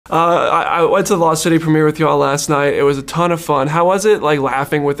I went to the Lost City premiere with y'all last night. It was a ton of fun. How was it, like,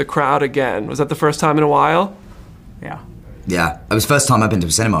 laughing with the crowd again? Was that the first time in a while? Yeah. Yeah, it was the first time I've been to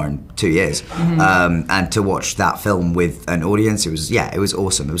a cinema in 2 years. And to watch that film with an audience, it was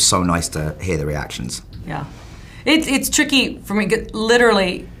awesome. It was so nice to hear the reactions. Yeah. It's tricky for me.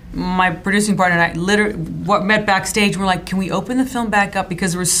 Literally, my producing partner and I met backstage. We're like, can we open the film back up?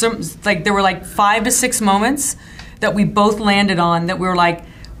 Because there were like 5 to 6 moments that we both landed on that we were like,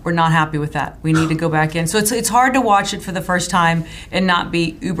 we're not happy with that. We need to go back in. So it's hard to watch it for the first time and not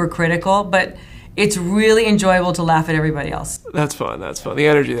be uber critical, but it's really enjoyable to laugh at everybody else. That's fun, that's fun. The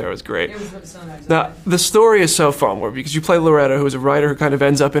energy there was great. It was so nice. Now, the story is so fun, because you play Loretta, who is a writer who kind of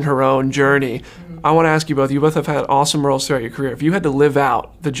ends up in her own journey. I want to ask you both have had awesome roles throughout your career. If you had to live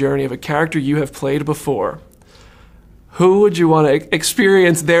out the journey of a character you have played before, who would you want to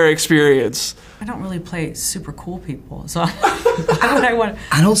experience their experience? I don't really play super cool people, so why would I want to?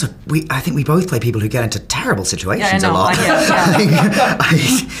 And also, I think we both play people who get into terrible situations a lot.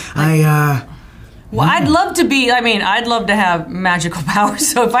 Well, I'd love to be. I'd love to have magical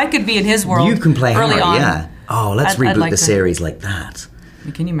powers. So if I could be in his world, you can play early Harry, on. Yeah. Oh, let's reboot the series like that.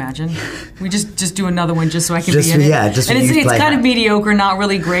 Can you imagine? We just do another one just so I can be in it. Yeah, just and it's kind of Harry. Mediocre, not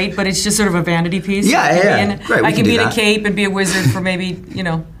really great, but it's just sort of a vanity piece. Yeah. Great, I can be in a cape and be a wizard for maybe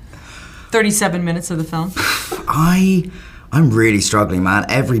 37 minutes of the film. I'm really struggling, man.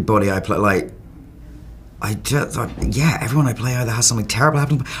 Everybody I play, everyone I play either has something terrible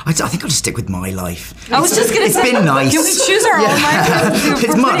happen. I think I'll just stick with my life. I was just going to say, it's been nice. Can we choose our own life?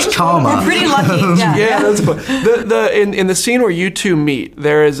 It's much calmer. We're pretty lucky. Yeah, that's fun. In the scene where you two meet,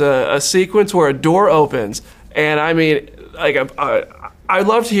 there is a sequence where a door opens, and I'd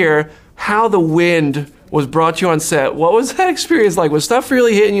love to hear how the wind was brought to you on set. What was that experience like? Was stuff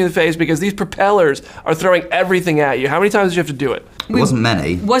really hitting you in the face? Because these propellers are throwing everything at you. How many times did you have to do it? It wasn't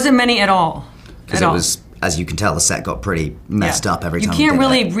many. Wasn't many at all. Because it was, as you can tell, the set got pretty messed up every time. You can't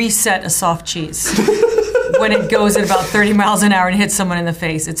really reset a soft cheese when it goes at about 30 miles an hour and hits someone in the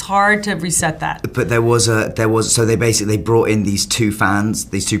face. It's hard to reset that. But so they brought in these 2 fans,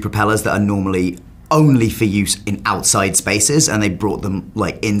 these 2 propellers that are normally only for use in outside spaces, and they brought them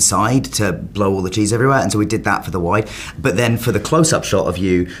inside to blow all the cheese everywhere, and so we did that for the wide. But then for the close-up shot of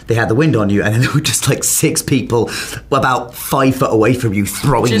you, they had the wind on you, and then there were just 6 people about 5 foot away from you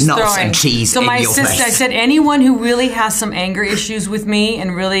throwing nuts and cheese in your face. So my sister, I said, anyone who really has some anger issues with me,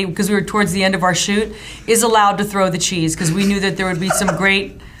 and really, because we were towards the end of our shoot, is allowed to throw the cheese, because we knew that there would be some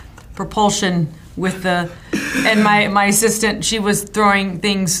great propulsion with and my assistant, she was throwing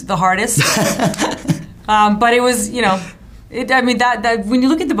things the hardest. But it was, that when you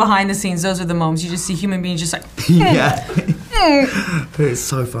look at the behind the scenes, those are the moments you just see human beings just yeah. It's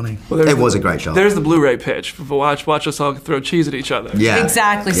so funny. Well, it was a great shot. There's the Blu-ray pitch. Watch us all throw cheese at each other. Yeah.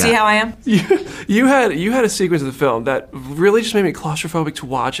 Exactly. Yeah. See how I am? You had a sequence of the film that really just made me claustrophobic to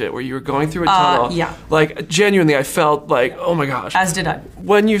watch it, where you were going through a tunnel. Yeah. Genuinely, I felt like, oh my gosh. As did I.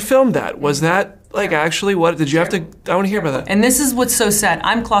 When you filmed that, was that actually what did you have to? I want to hear about that. And this is what's so sad.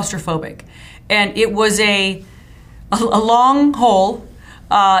 I'm claustrophobic, and it was a long hole.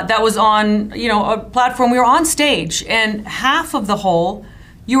 That was on, a platform. We were on stage, and half of the hole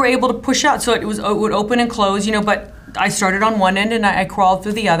you were able to push out, so it would open and close, but I started on one end and I crawled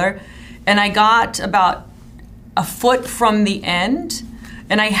through the other, and I got about a foot from the end,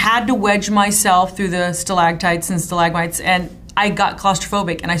 and I had to wedge myself through the stalactites and stalagmites, and I got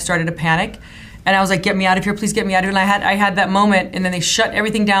claustrophobic, and I started to panic, and I was like, get me out of here, please get me out of here, and I had that moment, and then they shut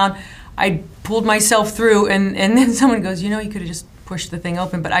everything down. I pulled myself through, and then someone goes, you could have just pushed the thing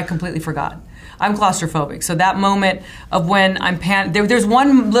open, but I completely forgot. I'm claustrophobic, so that moment of when I'm there's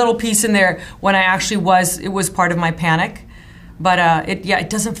one little piece in there when I actually it was part of my panic, but it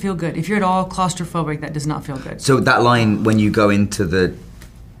doesn't feel good. If you're at all claustrophobic, that does not feel good. So that line when you go into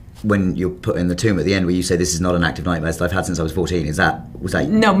when you're put in the tomb at the end, where you say this is not an active nightmare that I've had since I was 14, was that?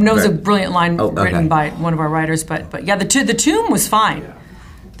 No, it was a brilliant line written by one of our writers, but yeah, the tomb was fine. Yeah.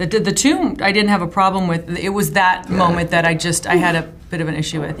 The tomb I didn't have a problem with. It was that moment that I had a bit of an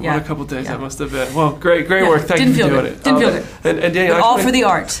issue with. Yeah. What a couple days that must have been. Well, great work. Thank you for doing it. Didn't feel good. And Daniel, all for the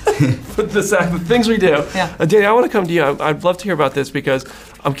art. the things we do. Yeah. Daniel, I want to come to you. I'd love to hear about this, because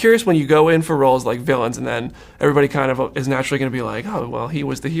I'm curious, when you go in for roles like villains, and then everybody kind of is naturally going to be like, oh, well, he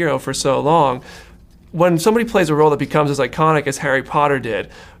was the hero for so long. When somebody plays a role that becomes as iconic as Harry Potter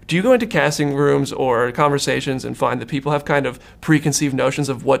did, do you go into casting rooms or conversations and find that people have kind of preconceived notions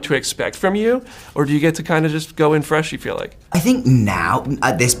of what to expect from you? Or do you get to kind of just go in fresh, you feel like? I think now,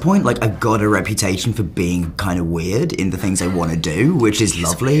 at this point, I've got a reputation for being kind of weird in the things I want to do, which is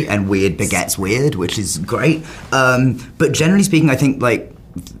lovely, and weird begets weird, which is great. But generally speaking, I think,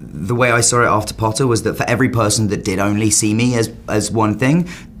 the way I saw it after Potter was that for every person that did only see me as one thing,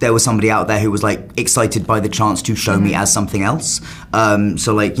 there was somebody out there who was like excited by the chance to show me as something else.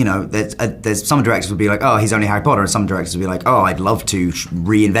 So like, you know, there's some directors would be like, oh, he's only Harry Potter, and some directors would be like, oh, I'd love to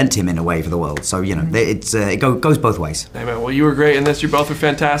reinvent him in a way for the world. So, you know, it goes both ways. Hey man, well, you were great in this. You both were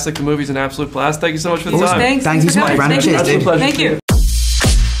fantastic. The movie's an absolute blast. Thank you so much for the time. Thanks. Thank you so much, Brandon. Thank you. Cheers, dude. Pleasure. Thank you.